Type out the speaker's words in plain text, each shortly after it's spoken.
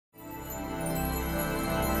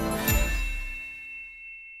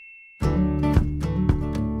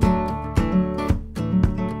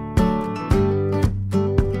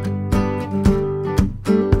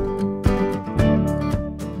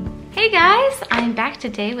I'm back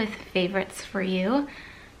today with favorites for you.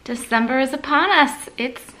 December is upon us.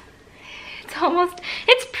 It's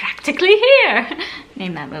practically here.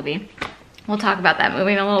 Name that movie. We'll talk about that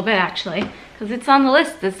movie in a little bit actually, because it's on the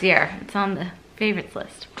list this year. It's on the favorites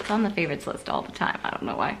list. It's on the favorites list all the time. I don't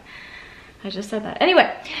know why I just said that.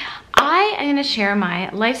 Anyway, I am going to share my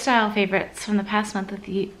lifestyle favorites from the past month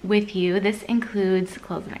with you. This includes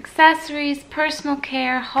clothes and accessories, personal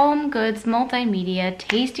care, home goods, multimedia,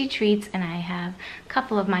 tasty treats, and I have a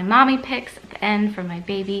couple of my mommy picks at the end for my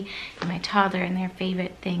baby and my toddler and their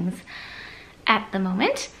favorite things at the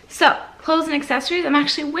moment. So, clothes and accessories, I'm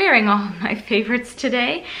actually wearing all of my favorites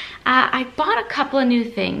today. I bought a couple of new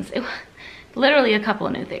things. Literally a couple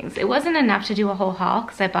of new things. It wasn't enough to do a whole haul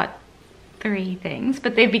because I bought 3 things,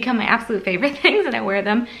 but they've become my absolute favorite things and I wear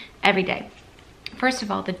them every day. First of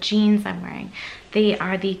all, the jeans I'm wearing. They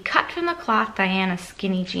are the cut from the cloth Diana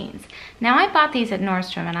skinny jeans. Now I bought these at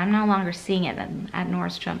Nordstrom and I'm no longer seeing it at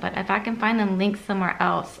Nordstrom, but if I can find them linked somewhere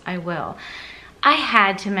else, I will. I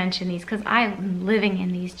had to mention these because I'm living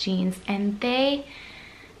in these jeans and they're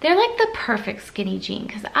like the perfect skinny jean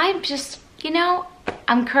because I'm just, you know,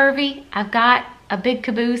 I'm curvy, I've got a big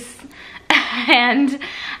caboose, and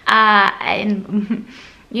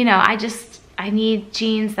you know, I need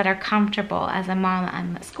jeans that are comfortable. As a mom,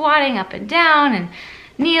 I'm squatting up and down and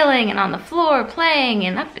kneeling and on the floor playing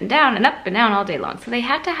and up and down all day long. So they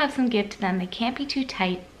have to have some give to them. They can't be too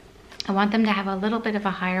tight. I want them to have a little bit of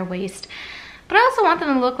a higher waist, but I also want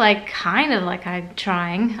them to look like, kind of like I'm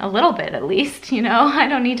trying, a little bit at least, you know. I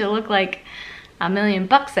don't need to look like $1 million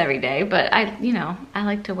every day, but I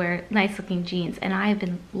like to wear nice looking jeans and I've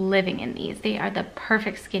been living in these. They are the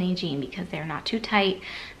perfect skinny jean because they're not too tight,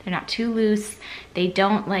 they're not too loose, they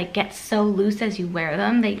don't like get so loose as you wear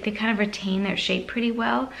them. They kind of retain their shape pretty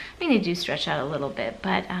well. I mean, they do stretch out a little bit,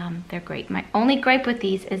 but they're great. My only gripe with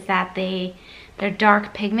these is that they're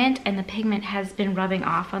dark pigment and the pigment has been rubbing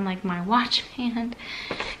off on like my watch band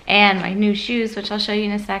and my new shoes, which I'll show you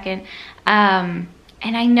in a second.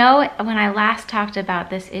 And I know when I last talked about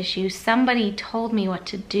this issue, somebody told me what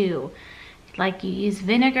to do. Like you use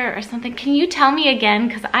vinegar or something. Can you tell me again?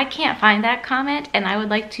 Because I can't find that comment and I would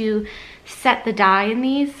like to set the dye in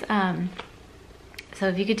these. So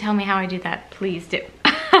if you could tell me how I do that, please do.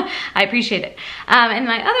 I appreciate it. And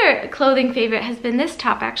my other clothing favorite has been this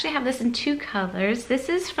top. I actually have this in 2 colors. This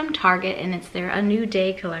is from Target and it's their A New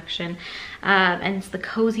Day collection. And it's the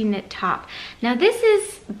cozy knit top. Now this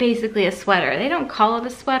is basically a sweater. They don't call it a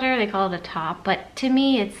sweater, they call it a top, but to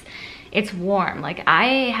me it's warm. Like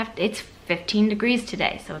it's 15 degrees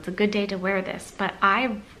today, so it's a good day to wear this, but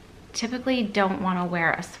I typically don't want to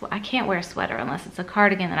wear I can't wear a sweater unless it's a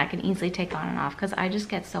cardigan that I can easily take on and off because I just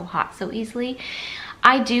get so hot so easily.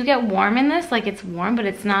 I do get warm in this, like it's warm, but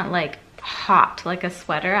it's not like hot like a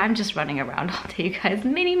sweater. I'm just running around all day, you guys.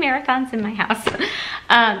 Mini marathons in my house.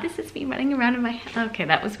 This is me running around in my house. Okay,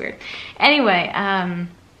 that was weird. Anyway, I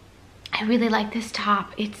really like this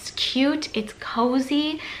top. It's cute, it's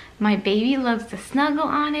cozy. My baby loves to snuggle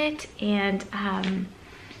on it, and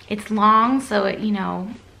it's long, so it, you know,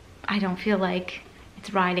 I don't feel like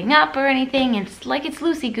it's riding up or anything. It's like it's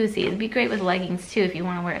loosey-goosey. It'd be great with leggings too if you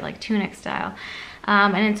want to wear it like tunic style.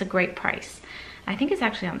 And it's a great price. I think it's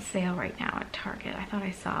actually on sale right now at Target. I thought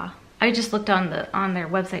I saw. I just looked on their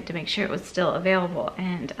website to make sure it was still available,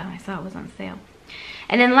 and I saw it was on sale.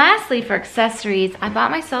 And then lastly, for accessories, I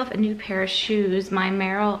bought myself a new pair of shoes.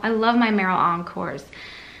 I love my Merrell Encores,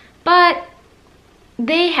 but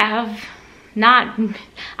they have not.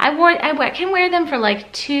 I can wear them for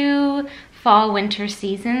like 2 fall winter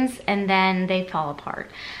seasons and then they fall apart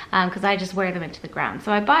because I just wear them into the ground.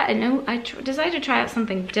 So I decided to try out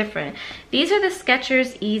something different. These are the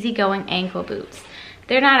Skechers Easygoing ankle boots.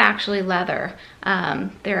 They're not actually leather.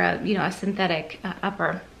 They're a synthetic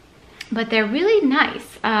upper, but they're really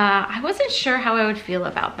nice. I wasn't sure how I would feel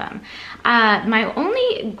about them. My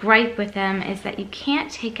only gripe with them is that you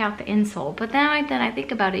can't take out the insole, but then I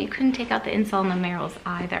think about it, you couldn't take out the insole in the Merrells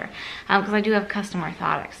either, because I do have custom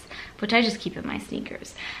orthotics, which I just keep in my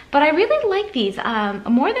sneakers. But I really like these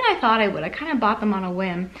more than I thought I would. I kind of bought them on a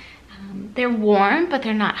whim. They're warm, but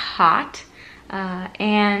they're not hot,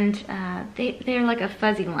 and they're like a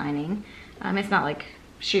fuzzy lining. It's not like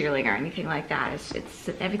shearling or anything like that. It's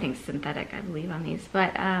everything's synthetic, I believe, on these,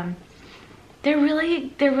 but they're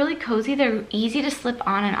really cozy. They're easy to slip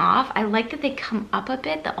on and off. I like that they come up a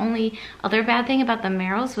bit. The only other bad thing about the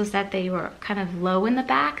Merrells was that they were kind of low in the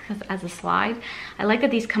back as a slide. I like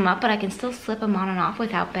that these come up, but I can still slip them on and off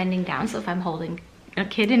without bending down. So if I'm holding a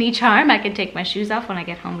kid in each arm, I can take my shoes off when I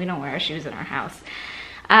get home. We don't wear our shoes in our house.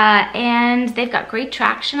 And they've got great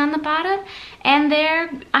traction on the bottom, and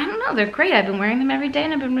I don't know, they're great. I've been wearing them every day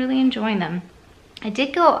and I've been really enjoying them. I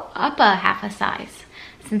did go up a half a size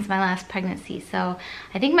since my last pregnancy, so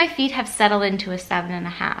I think my feet have settled into a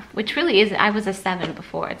 7.5, which really is, I was a 7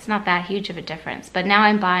 before. It's not that huge of a difference, but now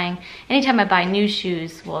I'm buying, anytime I buy new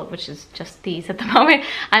shoes, well, which is just these at the moment,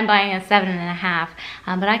 I'm buying a 7.5,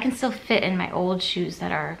 but I can still fit in my old shoes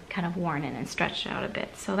that are kind of worn in and stretched out a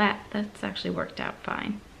bit, so that's actually worked out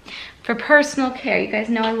fine. For personal care, you guys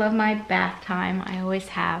know I love my bath time. I always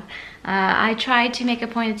have. I try to make a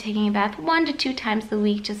point of taking a bath 1 to 2 times a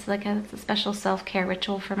week, just like a special self-care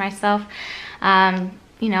ritual for myself.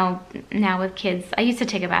 You know, now with kids, I used to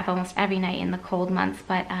take a bath almost every night in the cold months,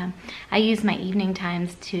 but I use my evening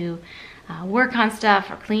times to work on stuff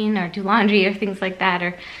or clean or do laundry or things like that,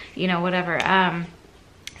 or, you know, whatever.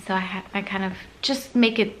 So I kind of just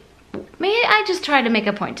make it, I just try to make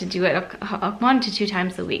a point to do it 1 to 2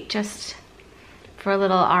 times a week, just for a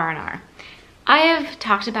little R&R. I have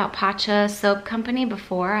talked about Pacha Soap Company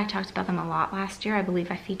before. I talked about them a lot last year. I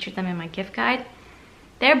believe I featured them in my gift guide.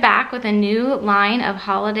 They're back with a new line of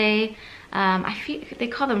holiday, they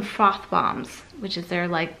call them froth bombs, which is their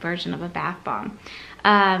like version of a bath bomb,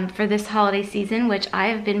 for this holiday season, which I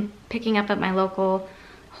have been picking up at my local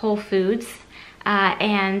Whole Foods.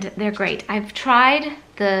 And they're great. I've tried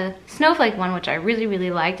the snowflake one, which I really,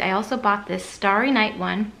 really liked. I also bought this Starry Night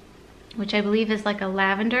one, which I believe is like a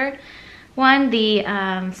lavender one. The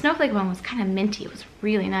snowflake one was kind of minty. It was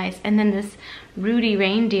really nice. And then this Rudy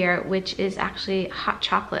Reindeer, which is actually hot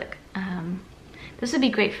chocolate. This would be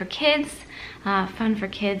great for kids, fun for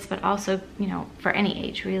kids, but also, you know, for any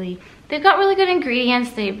age, really. They've got really good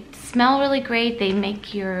ingredients. They smell really great. They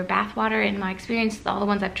make your bath water, in my experience, all the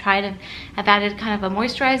ones I've tried have added kind of a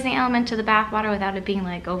moisturizing element to the bath water without it being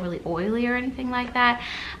like overly oily or anything like that.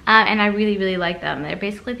 And I really, really like them. They're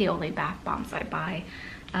basically the only bath bombs I buy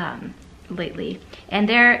lately. And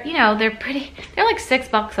they're, you know, they're pretty, they're like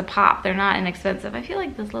 $6 a pop. They're not inexpensive. I feel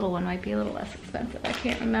like this little one might be a little less expensive. I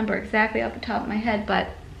can't remember exactly off the top of my head, but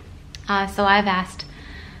so I've asked,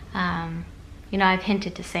 you know, I've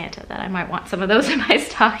hinted to Santa that I might want some of those in my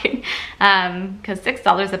stocking, because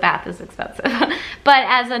 $6 a bath is expensive. But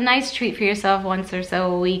as a nice treat for yourself once or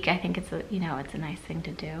so a week, I think it's a, you know, it's a nice thing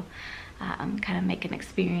to do. Kind of make an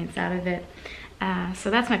experience out of it. So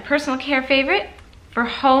that's my personal care favorite. For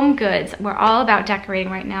home goods, we're all about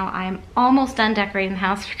decorating right now. I am almost done decorating the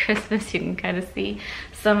house for Christmas. You can kind of see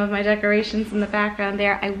some of my decorations in the background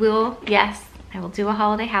there. I will do a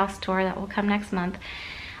holiday house tour that will come next month.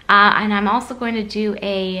 And I'm also going to do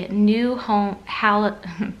a new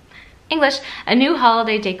a new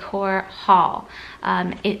holiday decor haul,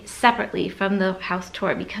 separately from the house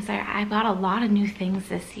tour, because I bought a lot of new things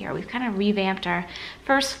this year. We've kind of revamped our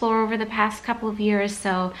first floor over the past couple of years,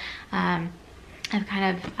 so I've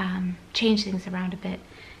kind of changed things around a bit.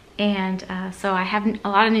 And so I have a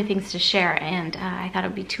lot of new things to share, and I thought it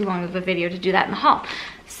would be too long of a video to do that in the haul.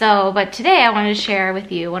 So, but today I wanted to share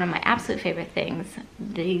with you one of my absolute favorite things,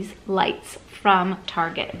 these lights from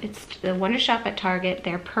Target. It's the Wonder Shop at Target.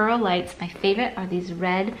 They're pearl lights. My favorite are these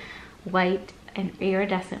red, white, and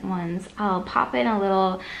iridescent ones. I'll pop in a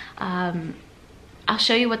little, I'll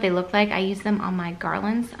show you what they look like. I use them on my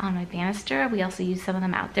garlands, on my banister. We also use some of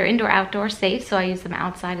them out. They're indoor-outdoor safe, so I use them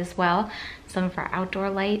outside as well. Some of our outdoor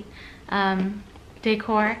light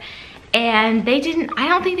decor. And they didn't, I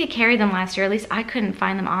don't think they carried them last year. At least I couldn't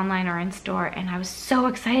find them online or in store. And I was so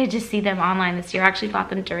excited to see them online this year. I actually bought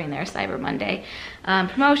them during their Cyber Monday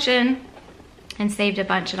promotion and saved a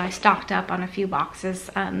bunch. And I stocked up on a few boxes.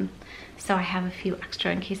 So I have a few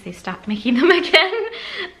extra in case they stop making them again.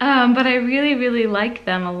 But I really, really like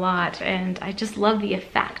them a lot. And I just love the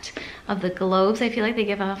effect of the globes. I feel like they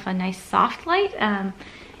give off a nice soft light. I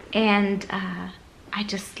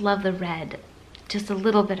just love the red. Just a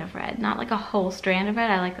little bit of red, not like a whole strand of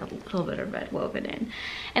red. I like a little bit of red woven in.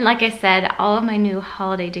 And like I said, all of my new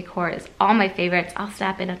holiday decor is all my favorites. I'll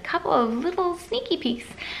snap in a couple of little sneaky peeks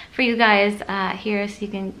for you guys here, so you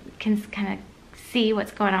can kind of see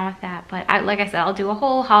what's going on with that. But like I said, I'll do a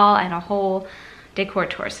whole haul and a whole decor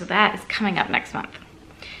tour, so that is coming up next month.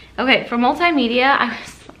 Okay, for multimedia, I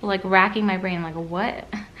was like racking my brain, like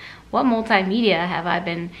what multimedia have I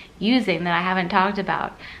been using that I haven't talked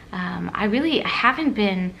about? I really haven't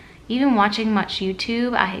been even watching much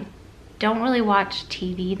YouTube. I don't really watch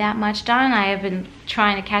TV that much. Don and I have been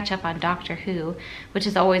trying to catch up on Doctor Who, which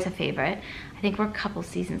is always a favorite. I think we're a couple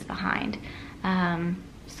seasons behind.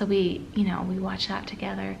 So we watch that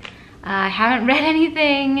together. I haven't read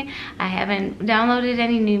anything. I haven't downloaded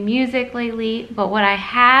any new music lately, but what I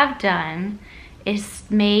have done is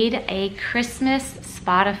made a Christmas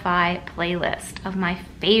Spotify playlist of my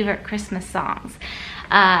favorite Christmas songs.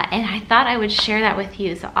 And I thought I would share that with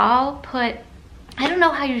you. So I'll put, I don't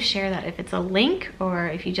know how you share that, if it's a link or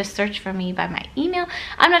if you just search for me by my email.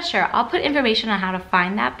 I'm not sure. I'll put information on how to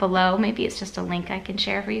find that below. Maybe it's just a link I can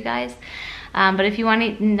share for you guys. But if you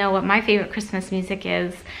want to know what my favorite Christmas music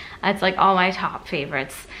is, it's like all my top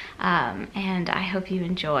favorites. And I hope you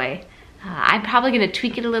enjoy. I'm probably going to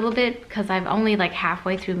tweak it a little bit because I'm only like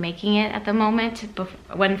halfway through making it at the moment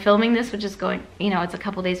when filming this, which is going, you know, it's a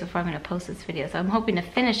couple days before I'm going to post this video. So I'm hoping to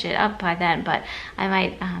finish it up by then, but I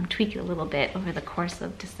might tweak it a little bit over the course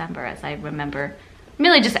of December as I remember,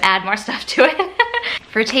 really just add more stuff to it.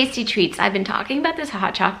 For tasty treats, I've been talking about this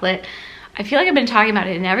hot chocolate. I feel like I've been talking about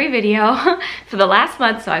it in every video for the last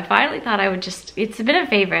month, so I finally thought I would just, it's been a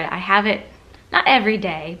favorite. I have it not every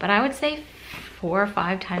day, but I would say 4 or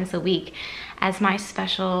 5 times a week as my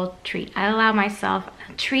special treat. I allow myself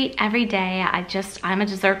a treat every day. I'm a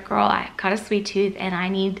dessert girl. I've got a sweet tooth and I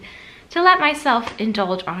need to let myself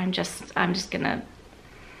indulge, or I'm just gonna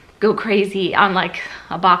go crazy on like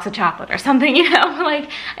a box of chocolate or something, you know? Like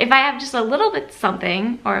if I have just a little bit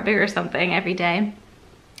something or a bigger something every day,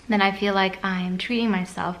 then I feel like I'm treating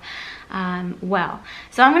myself well.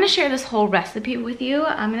 So I'm going to share this whole recipe with you.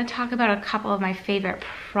 I'm going to talk about a couple of my favorite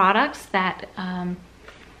products that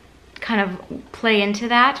kind of play into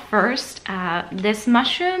that. First, this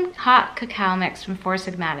mushroom hot cacao mix from Four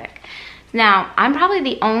Sigmatic. Now, I'm probably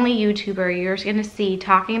the only YouTuber you're going to see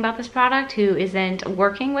talking about this product who isn't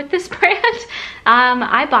working with this brand.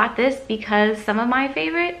 I bought this because some of my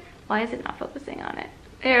favorite, why is it not focusing on it?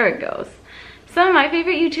 There it goes. Some of my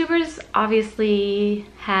favorite YouTubers obviously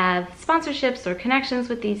have sponsorships or connections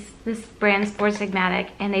with this brand, Four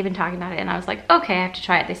Sigmatic, and they've been talking about it, and I was like, okay, I have to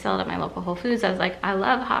try it. They sell it at my local Whole Foods. I was like, I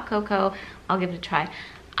love hot cocoa. I'll give it a try.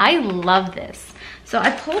 I love this. So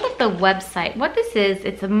I pulled up the website. What this is,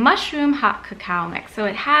 it's a mushroom hot cacao mix. So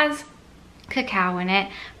it has cacao in it,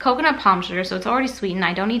 coconut palm sugar, so it's already sweetened.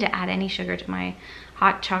 I don't need to add any sugar to my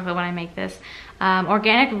hot chocolate when I make this.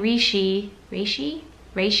 Organic reishi,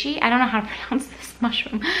 I don't know how to pronounce this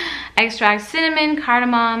mushroom extract, cinnamon,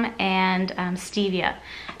 cardamom, and stevia.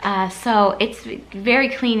 So it's very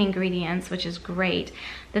clean ingredients, which is great.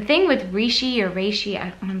 The thing with reishi,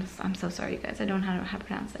 I'm so sorry, you guys. I don't know how to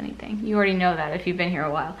pronounce anything. You already know that if you've been here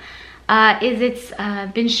a while. Is it's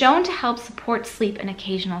been shown to help support sleep and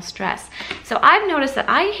occasional stress. So I've noticed that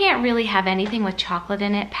I can't really have anything with chocolate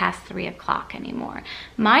in it past 3 o'clock anymore.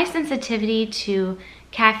 My sensitivity to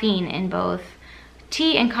caffeine in both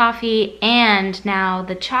tea and coffee, and now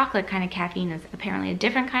the chocolate kind of caffeine is apparently a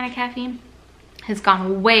different kind of caffeine, has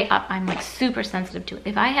gone way up. I'm like super sensitive to it.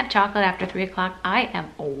 If I have chocolate after 3 o'clock, I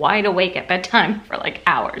am wide awake at bedtime for like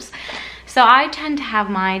hours. So I tend to have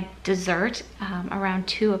my dessert around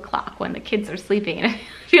 2 o'clock when the kids are sleeping, and it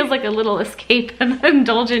feels like a little escape and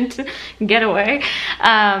indulgent getaway.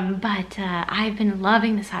 But I've been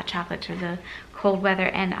loving this hot chocolate through the cold weather,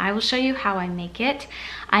 and I will show you how I make it.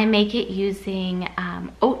 I make it using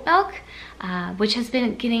oat milk, which has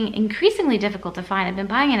been getting increasingly difficult to find. I've been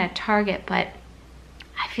buying it at Target, but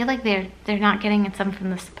I feel like they're not getting some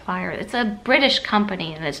from the supplier. It's a British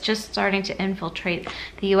company and it's just starting to infiltrate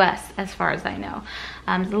the US as far as I know.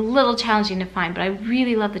 It's a little challenging to find, but I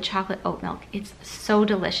really love the chocolate oat milk. It's so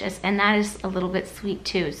delicious, and that is a little bit sweet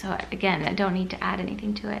too. So again, I don't need to add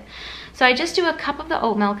anything to it. So I just do a cup of the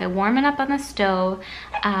oat milk. I warm it up on the stove.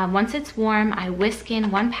 Once it's warm, I whisk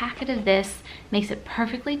in 1 packet of this. Makes it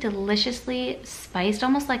perfectly deliciously spiced,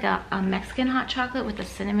 almost like a Mexican hot chocolate with the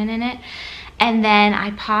cinnamon in it. And then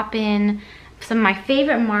I pop in some of my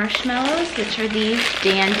favorite marshmallows, which are these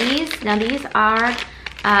Dandies. Now these are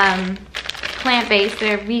plant-based,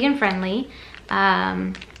 they're vegan friendly,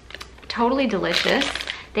 totally delicious.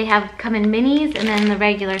 They come in minis and then the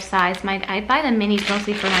regular size. I buy the minis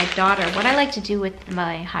mostly for my daughter. What I like to do with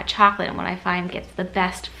my hot chocolate, and what I find gets the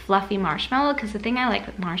best fluffy marshmallow, because the thing I like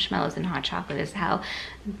with marshmallows and hot chocolate is how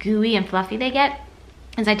gooey and fluffy they get,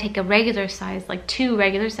 is I take a regular size, like 2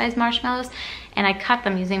 regular size marshmallows, and I cut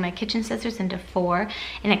them using my kitchen scissors into 4,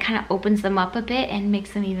 and it kind of opens them up a bit and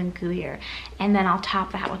makes them even gooier. And then I'll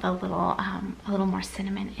top that with a little more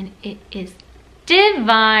cinnamon, and it is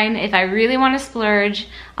divine. If I really want to splurge,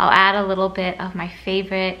 I'll add a little bit of my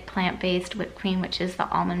favorite plant-based whipped cream, which is the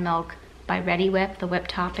almond milk by Ready Whip, the whipped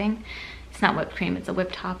topping. It's not whipped cream, it's a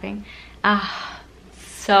whipped topping. Ah,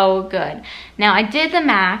 so good. Now I did the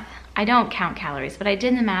math. I don't count calories, but I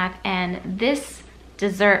did the math, and this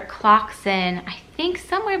dessert clocks in, I think,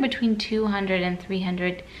 somewhere between 200 and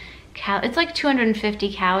 300 calories. It's like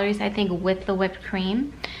 250 calories, I think, with the whipped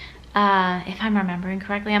cream. if I'm remembering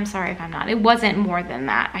correctly. I'm sorry if I'm not. It wasn't more than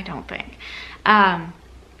that, I don't think.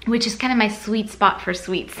 Which is kind of my sweet spot for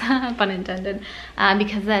sweets, pun intended,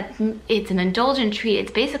 because it's an indulgent treat.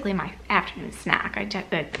 It's basically my afternoon snack. I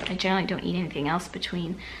generally don't eat anything else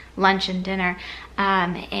between lunch and dinner,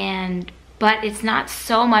 but it's not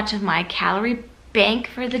so much of my calorie bank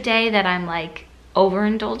for the day that I'm like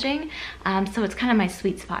overindulging. So it's kind of my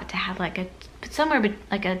sweet spot to have like somewhere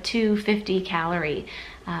like a 250 calorie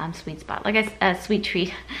sweet spot, like a sweet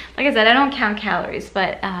treat. Like I said, I don't count calories,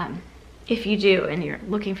 but if you do and you're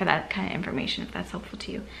looking for that kind of information, if that's helpful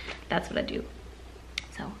to you, that's what I do.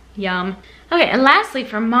 So yum. Okay, and lastly,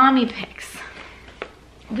 for mommy picks,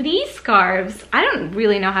 these scarves, I don't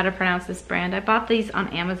really know how to pronounce this brand. I bought these on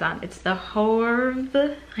Amazon. It's the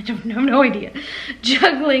Horv, I have no idea,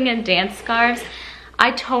 juggling and dance scarves.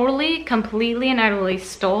 I totally, completely, and utterly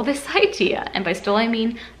stole this idea. And by stole, I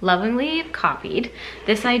mean lovingly copied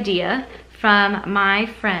this idea from my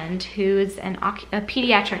friend who's a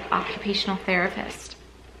pediatric occupational therapist.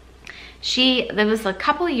 That was a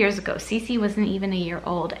couple of years ago. Cece wasn't even a year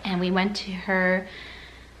old, and we went to her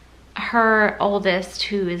oldest,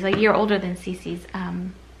 who is a year older than Cece's,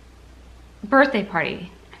 birthday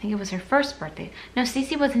party. I think it was her first birthday. No,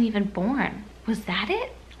 Cece wasn't even born. Was that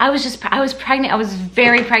it? I was pregnant. I was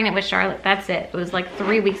very pregnant with Charlotte. That's it. It was like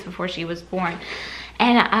 3 weeks before she was born.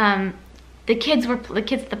 And the kids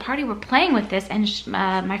at the party were playing with this, and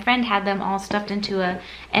my friend had them all stuffed into an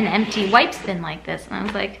empty wipe bin like this. And I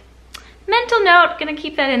was like, mental note, gonna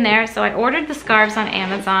keep that in there. So I ordered the scarves on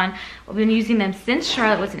Amazon. I've been using them since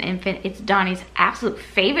Charlotte was an infant. It's Donnie's absolute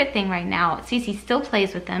favorite thing right now. Cece still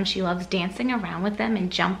plays with them. She loves dancing around with them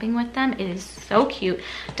and jumping with them. It is so cute.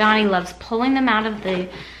 Donnie loves pulling them out of the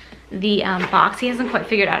box. He hasn't quite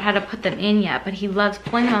figured out how to put them in yet, but he loves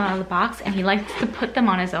pulling them out of the box, and he likes to put them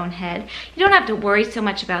on his own head. You don't have to worry so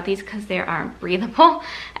much about these because they aren't breathable,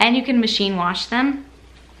 and you can machine wash them.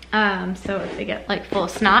 So if they get like full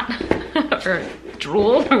of snot or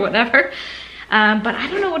drool or whatever. But I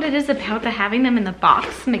don't know what it is about having them in the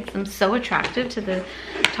box makes them so attractive to the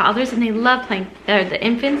toddlers, and they love playing, the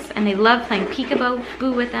infants, and they love playing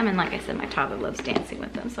peekaboo with them. And like I said, my toddler loves dancing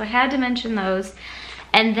with them. So I had to mention those.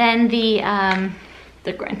 And then the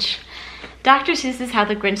Grinch. Dr. Seuss's How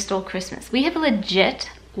the Grinch Stole Christmas. We have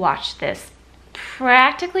legit watched this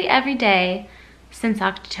practically every day since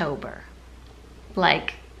October.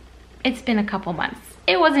 Like, it's been a couple months.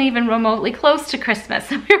 It wasn't even remotely close to Christmas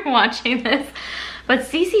when we were watching this. But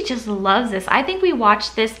Cece just loves this. I think we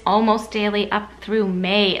watched this almost daily up through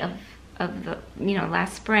May of the,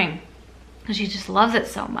 last spring. Because she just loves it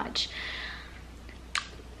so much.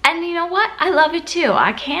 And you know what? I love it too.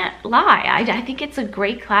 I can't lie. I think it's a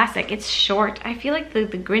great classic. It's short. I feel like the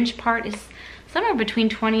Grinch part is somewhere between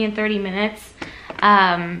 20 and 30 minutes.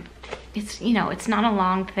 It's not a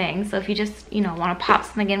long thing. So if you just, want to pop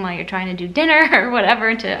something in while you're trying to do dinner or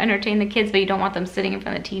whatever to entertain the kids, but you don't want them sitting in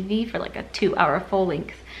front of the TV for like a 2-hour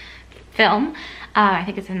full-length film, I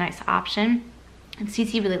think it's a nice option. And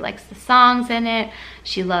Cece really likes the songs in it.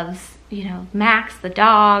 She loves, Max the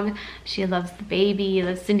dog. She loves the baby,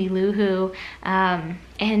 loves Cindy Lou Who. And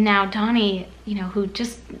now Donnie, who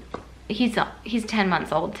just, he's 10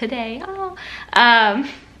 months old today.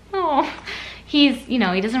 He's, he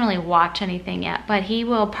doesn't really watch anything yet, but he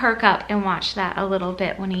will perk up and watch that a little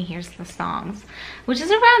bit when he hears the songs, which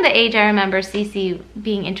is around the age I remember Cece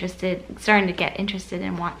being starting to get interested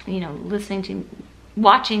in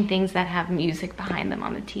watching things that have music behind them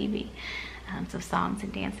on the TV. So songs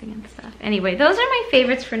and dancing and stuff. Anyway, those are my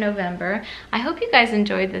favorites for November. I hope you guys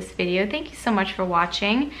enjoyed this video. Thank you so much for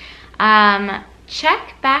watching.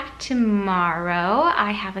 Check back tomorrow.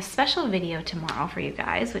 I have a special video tomorrow for you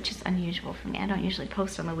guys, which is unusual for me. I don't usually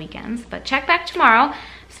post on the weekends, but check back tomorrow.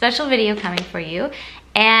 Special video coming for you.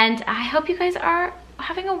 And I hope you guys are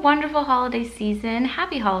having a wonderful holiday season.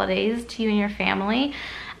 Happy holidays to you and your family.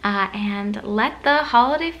 And let the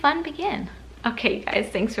holiday fun begin. Okay, guys,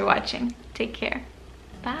 thanks for watching. Take care.